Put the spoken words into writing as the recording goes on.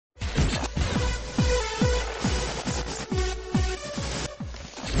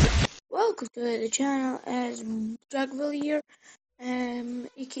welcome to the channel as Dragville here,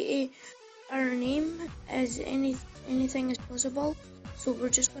 aka our name as anything is possible, so we're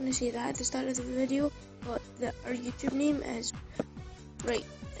just going to say that at the start of the video, but our YouTube name is right.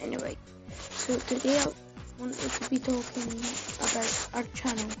 Anyway, so today I wanted to be talking about our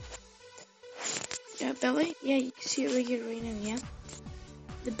channel. Yeah, Billy? Yeah, you can see it right here, right now, yeah?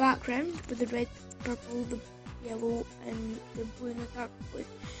 The background with the red, purple, the yellow, and the blue and the dark blue.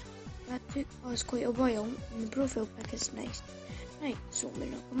 That took us quite a while, and the profile pic is nice. Right, so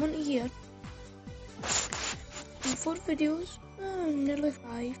when I come on here, in 4 videos, nearly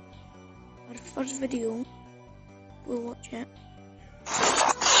 5. Our first video, we'll watch it.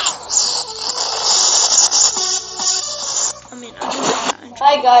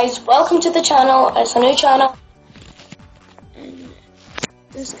 Hi guys, welcome to the channel. It's a new channel. And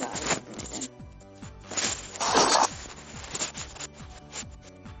this guy right there.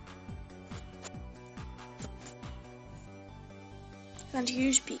 Can't hear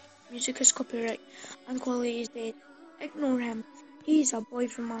you speak. Music is copyright, and quality is dead. Ignore him. He's a boy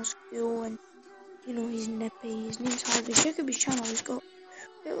from our school, and you know he's nippy. His name's Harvey. Check out his channel. He's got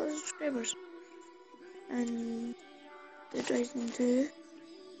quite a lot of subscribers. And the Dresden 2.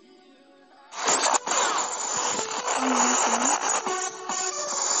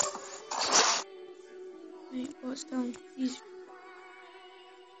 Wait, what's down? These.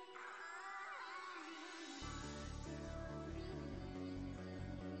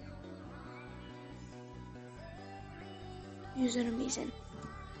 These are amazing.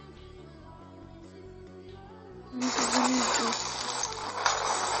 And this is the new two.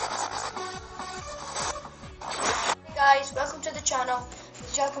 Hey guys, welcome to the channel.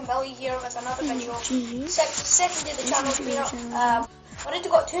 It's Jalcom Belly here with another video. Second day of the channel here. Wanted to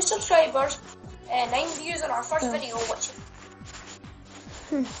got 2 subscribers, 9 views on our first video, which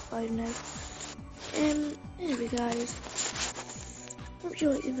 5 now. Anyway guys, hope you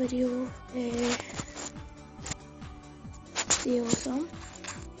like the video. Stay awesome.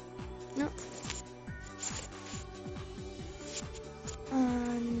 No.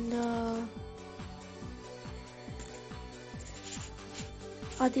 And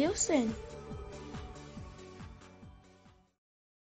adios then.